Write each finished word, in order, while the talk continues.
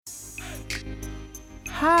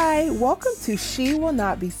Hi, welcome to She Will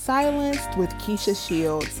Not Be Silenced with Keisha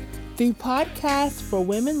Shields, the podcast for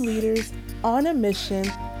women leaders on a mission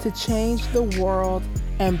to change the world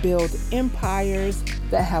and build empires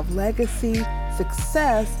that have legacy,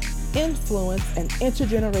 success, influence, and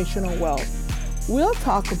intergenerational wealth. We'll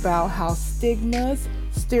talk about how stigmas,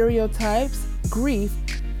 stereotypes, grief,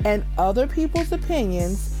 and other people's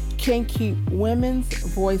opinions can keep women's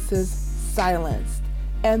voices silenced,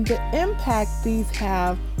 and the impact these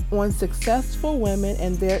have on successful women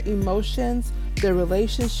and their emotions, their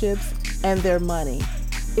relationships, and their money.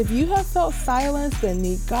 If you have felt silenced and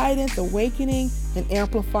need guidance, awakening, and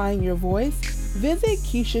amplifying your voice, visit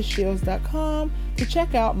KeishaShields.com to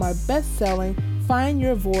check out my best-selling Find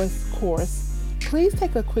Your Voice course. Please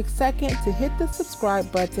take a quick second to hit the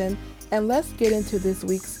subscribe button, and let's get into this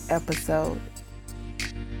week's episode.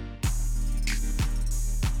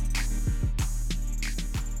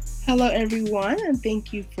 Hello, everyone, and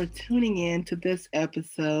thank you for tuning in to this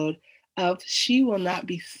episode of She Will Not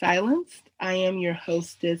Be Silenced. I am your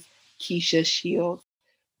hostess, Keisha Shields.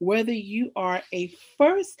 Whether you are a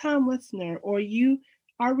first-time listener or you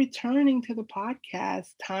are returning to the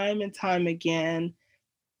podcast time and time again,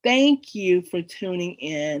 thank you for tuning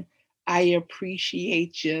in. I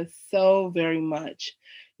appreciate you so very much.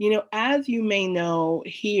 As you may know,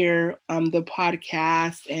 here on the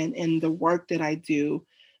podcast and in the work that I do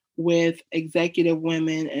with executive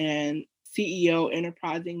women and CEO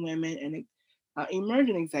enterprising women and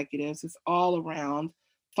emerging executives, is all around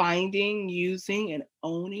finding, using, and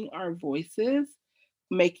owning our voices,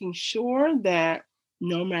 making sure that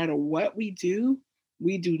no matter what we do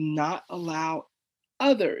not allow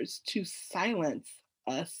others to silence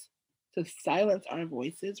us, to silence our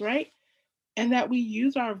voices, right? And that we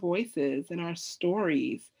use our voices and our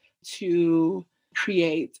stories to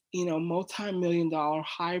create, multi-million dollar,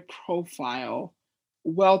 high profile,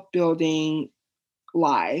 wealth building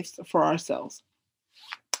lives for ourselves.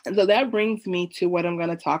 And so that brings me to what I'm going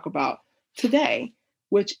to talk about today,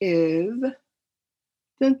 which is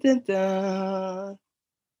dun, dun, dun,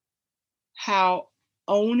 how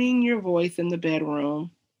owning your voice in the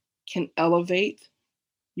bedroom can elevate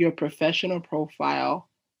your professional profile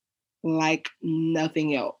like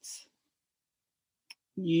nothing else.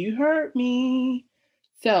 You heard me.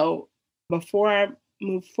 So before I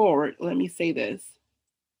move forward, let me say this.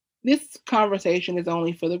 This conversation is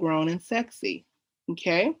only for the grown and sexy,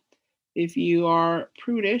 okay? If you are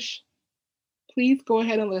prudish, please go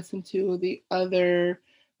ahead and listen to the other,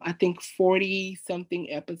 I think,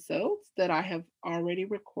 40-something episodes that I have already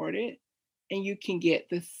recorded, and you can get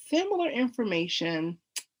the similar information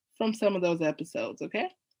from some of those episodes, okay?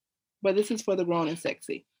 But this is for the grown and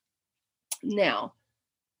sexy. Now,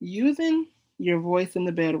 using your voice in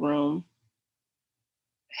the bedroom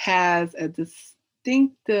has a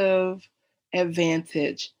distinctive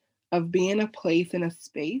advantage of being a place in a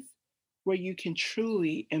space where you can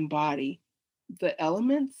truly embody the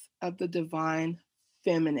elements of the divine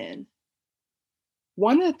feminine.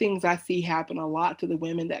 One of the things I see happen a lot to the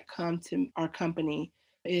women that come to our company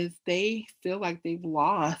is they feel like they've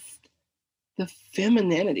lost the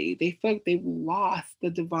femininity. They feel like they've lost the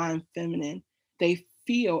divine feminine. They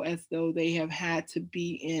feel as though they have had to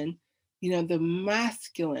be in, the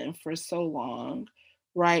masculine for so long,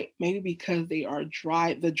 right? Maybe because they are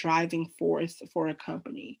the driving force for a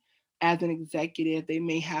company. As an executive, they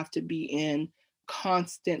may have to be in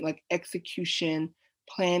constant execution,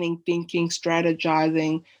 planning, thinking,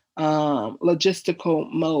 strategizing,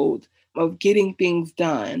 logistical mode of getting things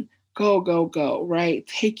done. Go, go, go, right?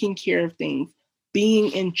 Taking care of things,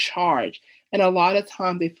 being in charge. And a lot of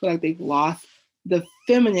times they feel like they've lost the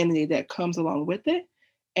femininity that comes along with it.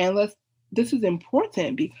 And this is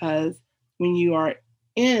important because when you are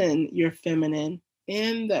in your feminine,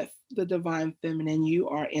 in the divine feminine, you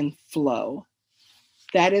are in flow.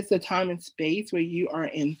 That is the time and space where you are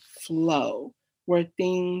in flow, where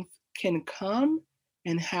things can come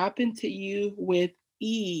and happen to you with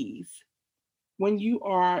ease. When you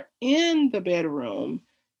are in the bedroom,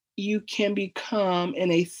 you can become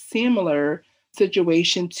in a similar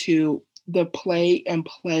situation to the play and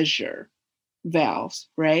pleasure valves,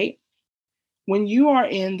 right? When you are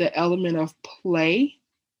in the element of play,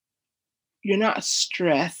 you're not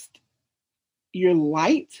stressed. You're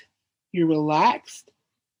light, you're relaxed,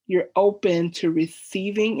 you're open to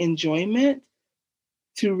receiving enjoyment,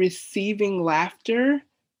 to receiving laughter,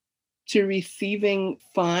 to receiving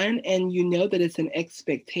fun, and you know that it's an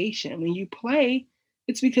expectation. When you play,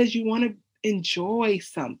 it's because you want to enjoy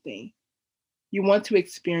something. You want to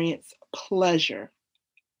experience pleasure,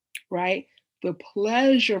 right? The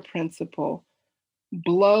pleasure principle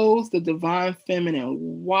blows the divine feminine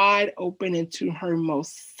wide open into her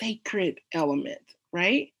most sacred element,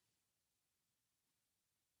 right?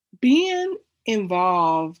 Being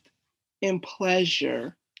involved in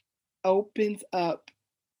pleasure opens up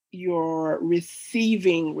your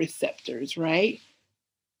receiving receptors, right?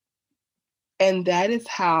 And that is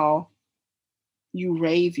how you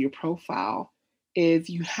raise your profile is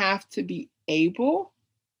you have to be able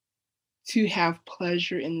to have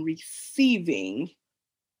pleasure in receiving,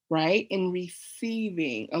 right? In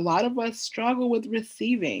receiving. A lot of us struggle with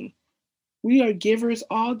receiving. We are givers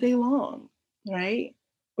all day long, right?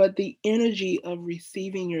 But the energy of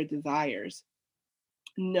receiving your desires,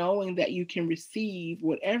 knowing that you can receive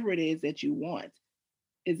whatever it is that you want,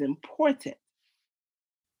 is important.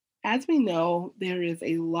 As we know, there is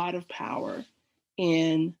a lot of power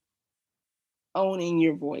in owning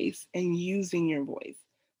your voice and using your voice.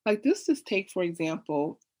 Like this, just take, for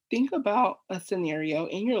example, think about a scenario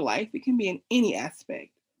in your life, it can be in any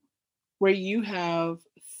aspect, where you have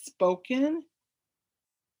spoken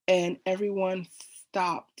and everyone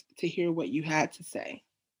stopped to hear what you had to say.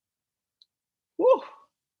 Whew,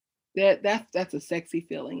 that's a sexy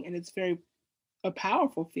feeling and it's very a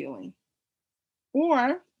powerful feeling.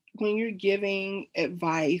 Or when you're giving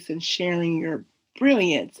advice and sharing your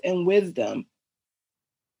brilliance and wisdom,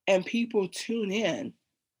 and people tune in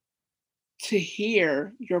to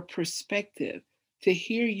hear your perspective, to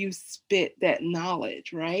hear you spit that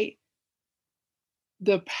knowledge, right?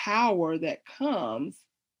 The power that comes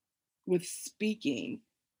with speaking,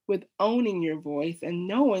 with owning your voice and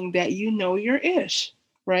knowing that you know your ish,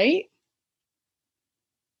 right?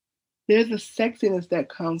 There's a sexiness that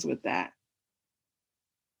comes with that.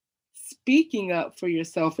 Speaking up for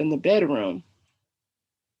yourself in the bedroom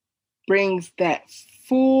brings that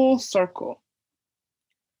full circle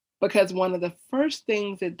because one of the first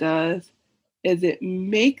things it does is it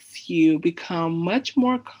makes you become much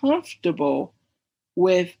more comfortable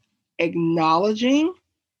with acknowledging,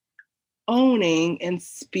 owning, and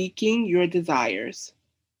speaking your desires.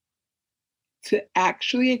 To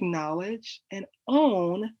actually acknowledge and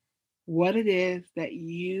own what it is that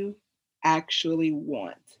you actually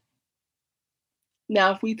want.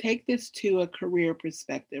 Now, if we take this to a career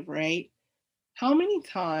perspective, right? How many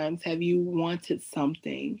times have you wanted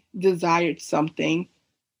something, desired something,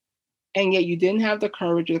 and yet you didn't have the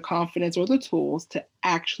courage or the confidence or the tools to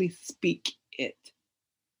actually speak it?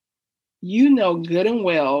 You know good and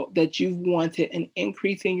well that you've wanted an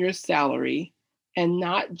increase in your salary and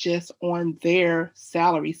not just on their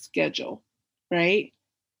salary schedule, right?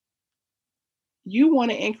 You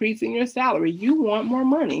want an increase in your salary. You want more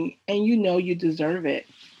money and you know you deserve it.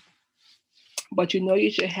 But you know you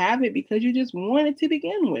should have it because you just want it to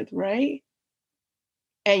begin with, right?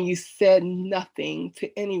 And you said nothing to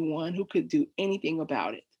anyone who could do anything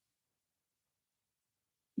about it.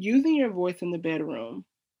 Using your voice in the bedroom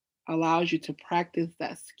allows you to practice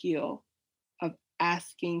that skill of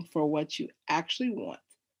asking for what you actually want,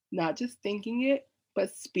 not just thinking it,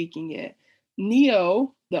 but speaking it.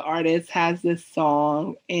 Neo, the artist, has this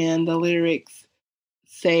song, and the lyrics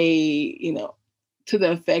say, to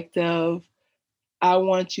the effect of, I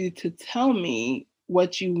want you to tell me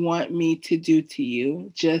what you want me to do to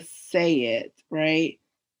you. Just say it, right?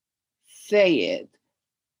 Say it.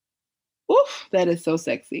 Oof, that is so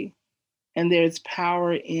sexy. And there's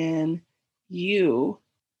power in you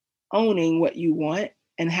owning what you want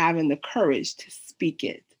and having the courage to speak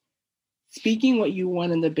it. Speaking what you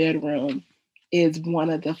want in the bedroom is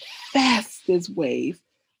one of the fastest ways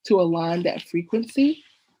to align that frequency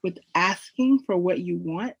with asking for what you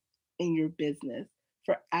want in your business,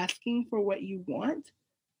 for asking for what you want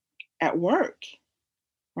at work,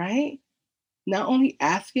 right? Not only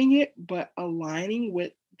asking it, but aligning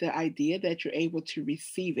with the idea that you're able to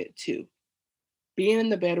receive it too. Being in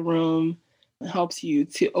the bedroom helps you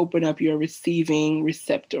to open up your receiving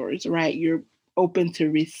receptors, right? You're open to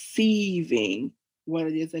receiving what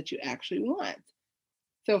it is that you actually want.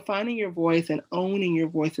 So finding your voice and owning your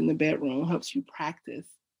voice in the bedroom helps you practice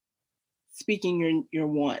speaking your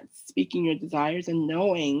wants, speaking your desires, and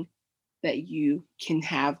knowing that you can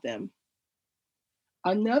have them.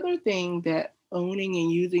 Another thing that owning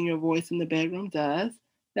and using your voice in the bedroom does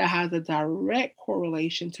that has a direct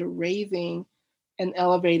correlation to raising and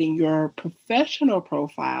elevating your professional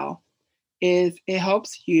profile is it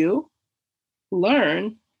helps you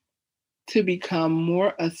learn to become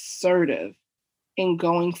more assertive in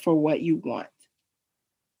going for what you want.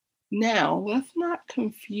 Now, let's not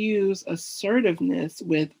confuse assertiveness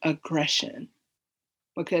with aggression,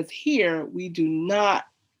 because here we do not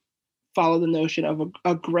follow the notion of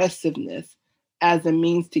aggressiveness, as a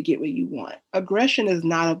means to get what you want. Aggression is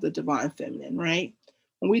not of the divine feminine, right?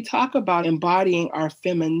 When we talk about embodying our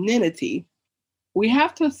femininity, we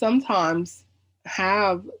have to sometimes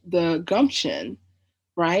have the gumption,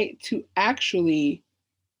 right, to actually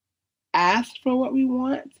ask for what we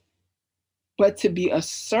want, but to be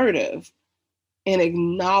assertive in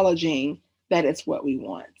acknowledging that it's what we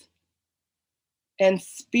want. And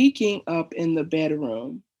speaking up in the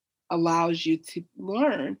bedroom allows you to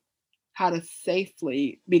learn how to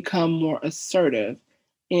safely become more assertive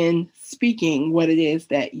in speaking what it is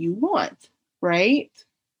that you want, right?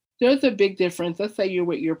 There's a big difference. Let's say you're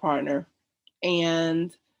with your partner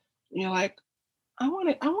and you're like, I want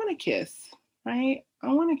to kiss, right?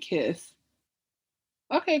 I want to kiss.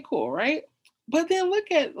 Okay, cool, right? But then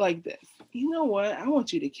look at like this. You know what? I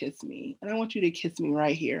want you to kiss me, and I want you to kiss me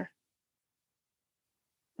right here,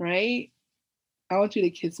 right? I want you to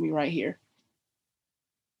kiss me right here.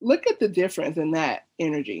 Look at the difference in that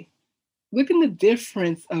energy. Look at the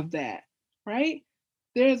difference of that, right?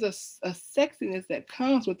 There's a sexiness that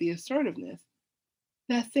comes with the assertiveness.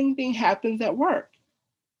 That same thing happens at work.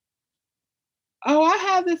 Oh, I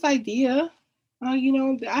have this idea.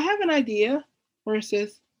 Oh, I have an idea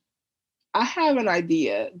versus I have an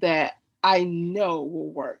idea that I know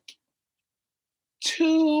will work.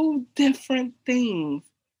 Two different things.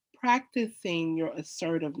 Practicing your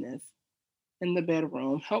assertiveness in the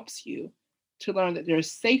bedroom helps you to learn that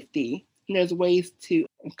there's safety and there's ways to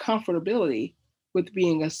comfortability with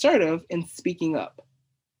being assertive and speaking up.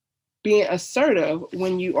 Being assertive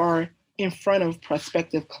when you are in front of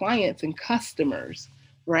prospective clients and customers,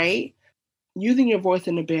 right? Using your voice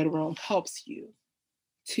in the bedroom helps you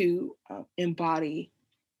to embody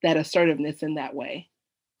that assertiveness in that way.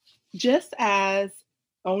 Just as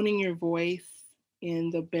owning your voice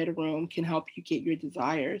in the bedroom can help you get your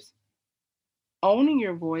desires, owning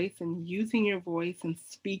your voice and using your voice and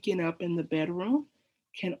speaking up in the bedroom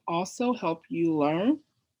can also help you learn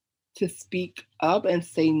to speak up and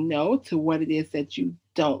say no to what it is that you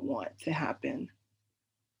don't want to happen,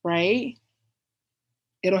 right?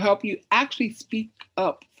 It'll help you actually speak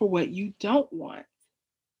up for what you don't want.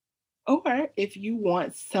 Or if you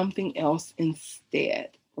want something else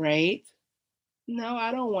instead, right? No,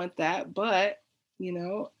 I don't want that, but you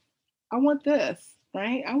know, I want this,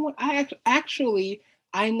 right? Actually,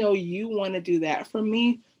 I know you want to do that for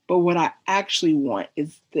me, but what I actually want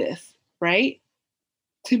is this, right?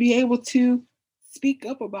 To be able to speak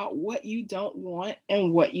up about what you don't want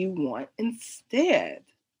and what you want instead.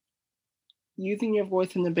 Using your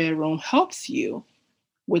voice in the bedroom helps you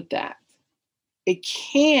with that. It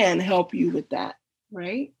can help you with that,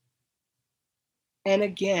 right? And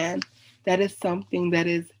again, that is something that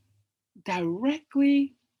is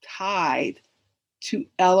directly tied to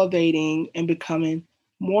elevating and becoming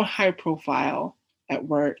more high profile at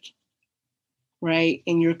work, right?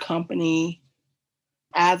 In your company,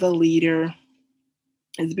 as a leader,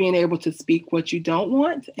 is being able to speak what you don't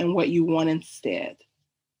want and what you want instead,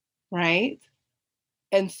 right?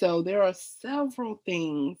 And so there are several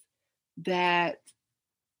things that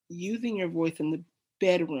using your voice in the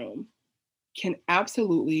bedroom can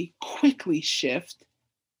absolutely quickly shift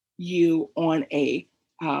you on a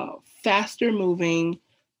faster moving,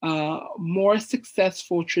 more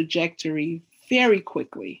successful trajectory very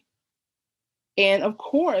quickly. And of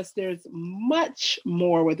course, there's much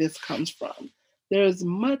more where this comes from. There's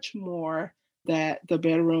much more that the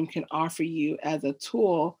bedroom can offer you as a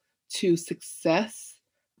tool to success,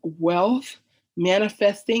 wealth,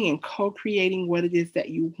 manifesting and co creating what it is that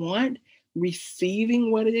you want,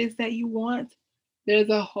 receiving what it is that you want. There's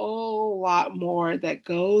a whole lot more that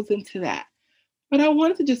goes into that. But I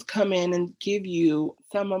wanted to just come in and give you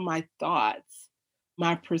some of my thoughts,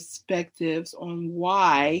 my perspectives on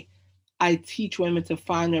why I teach women to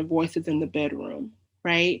find their voices in the bedroom,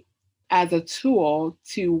 right? As a tool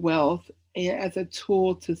to wealth, and as a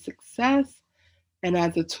tool to success, and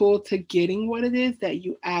as a tool to getting what it is that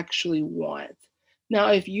you actually want.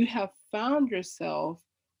 Now, if you have found yourself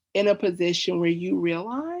in a position where you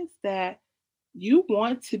realize that you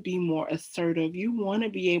want to be more assertive, you want to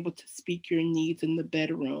be able to speak your needs in the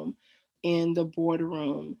bedroom, in the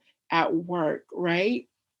boardroom, at work, right?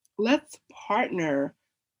 Let's partner.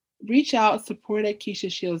 Reach out, support at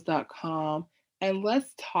KeishaShields.com, and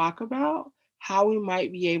let's talk about how we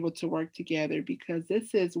might be able to work together because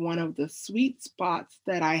this is one of the sweet spots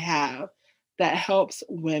that I have that helps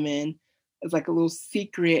women. It's like a little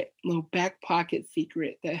secret, little back pocket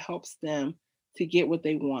secret that helps them to get what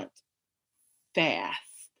they want fast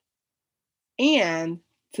and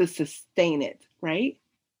to sustain it, right?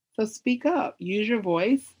 So speak up, use your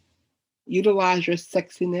voice, utilize your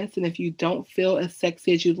sexiness. And if you don't feel as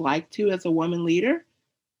sexy as you'd like to as a woman leader,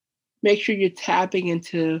 make sure you're tapping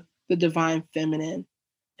into the divine feminine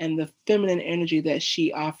and the feminine energy that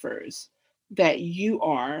she offers, that you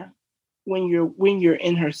are when you're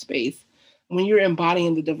in her space, when you're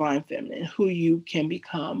embodying the divine feminine, who you can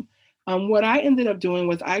become. What I ended up doing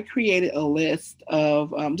was I created a list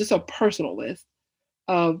of just a personal list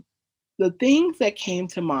of the things that came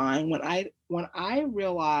to mind when I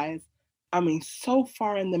realized I'm so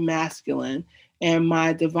far in the masculine and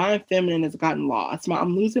my divine feminine has gotten lost.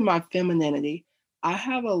 I'm losing my femininity. I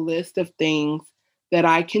have a list of things that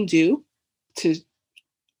I can do to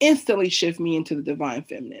instantly shift me into the divine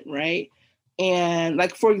feminine, right? And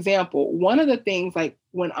like, for example, one of the things, like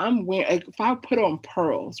when I'm wearing, like if I put on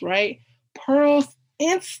pearls, right? Pearls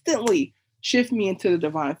instantly shift me into the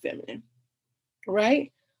divine feminine,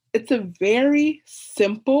 right? It's a very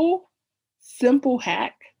simple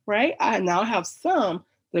hack, right? I now have some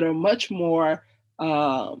that are much more,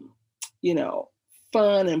 um, you know,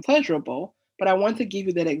 fun and pleasurable, but I want to give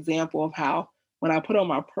you that example of how when I put on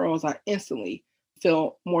my pearls, I instantly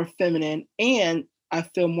feel more feminine and I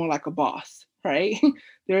feel more like a boss, right?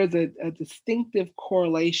 There's a distinctive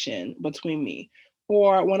correlation between me.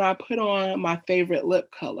 Or when I put on my favorite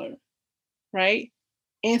lip color, right?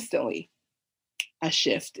 Instantly, I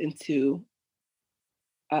shift into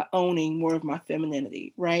owning more of my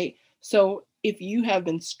femininity, right? So if you have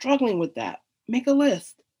been struggling with that, make a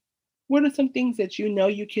list. What are some things that you know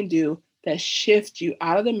you can do that shift you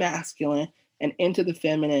out of the masculine and into the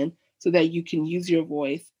feminine so that you can use your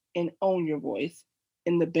voice and own your voice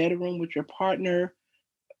in the bedroom with your partner,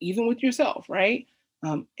 even with yourself, right?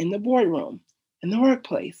 In the boardroom, in the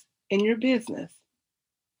workplace, in your business.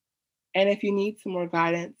 And if you need some more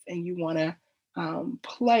guidance and you want to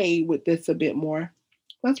play with this a bit more,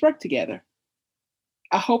 let's work together.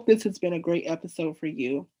 I hope this has been a great episode for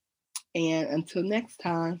you. And until next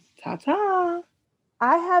time, ta ta.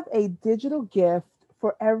 I have a digital gift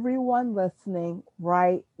for everyone listening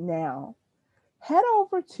right now. Head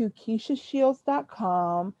over to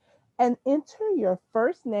KeishaShields.com and enter your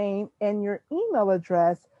first name and your email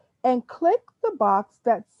address and click the box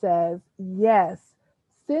that says, yes,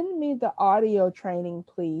 send me the audio training,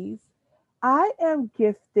 please. I am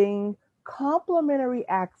gifting complimentary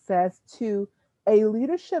access to a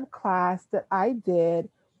leadership class that I did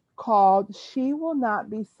called She Will Not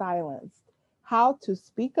Be Silenced: How to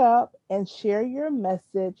Speak Up and Share Your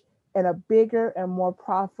Message in a Bigger and More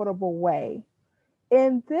Profitable Way.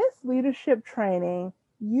 In this leadership training,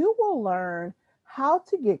 you will learn how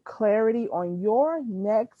to get clarity on your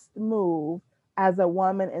next move as a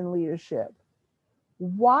woman in leadership,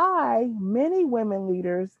 why many women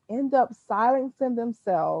leaders end up silencing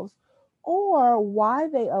themselves, or why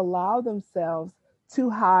they allow themselves to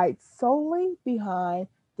hide solely behind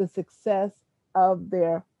the success of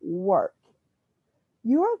their work.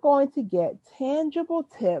 You are going to get tangible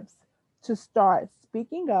tips to start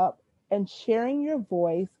speaking up and sharing your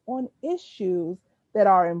voice on issues that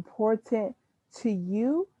are important to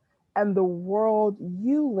you and the world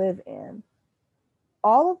you live in.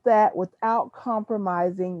 All of that without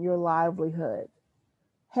compromising your livelihood.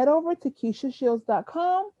 Head over to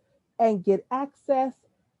KeishaShields.com and get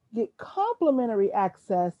complimentary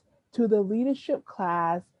access to the leadership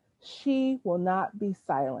class, She Will Not Be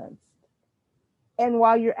Silenced. And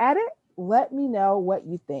while you're at it, let me know what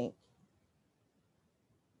you think.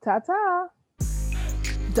 Ta-ta!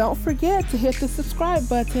 Don't forget to hit the subscribe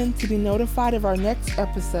button to be notified of our next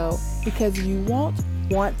episode because you won't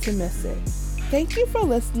want to miss it. Thank you for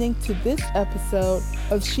listening to this episode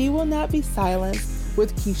of She Will Not Be Silenced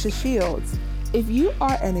with Keisha Shields. If you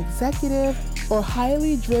are an executive or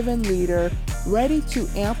highly driven leader ready to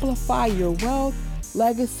amplify your wealth,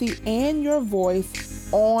 legacy, and your voice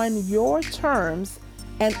on your terms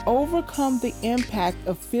and overcome the impact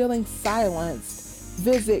of feeling silenced,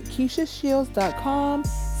 visit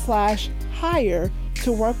KeishaShields.com/hire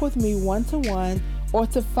to work with me one-to-one or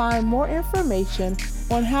to find more information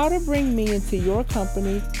on how to bring me into your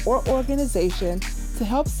company or organization to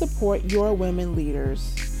help support your women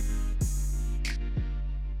leaders.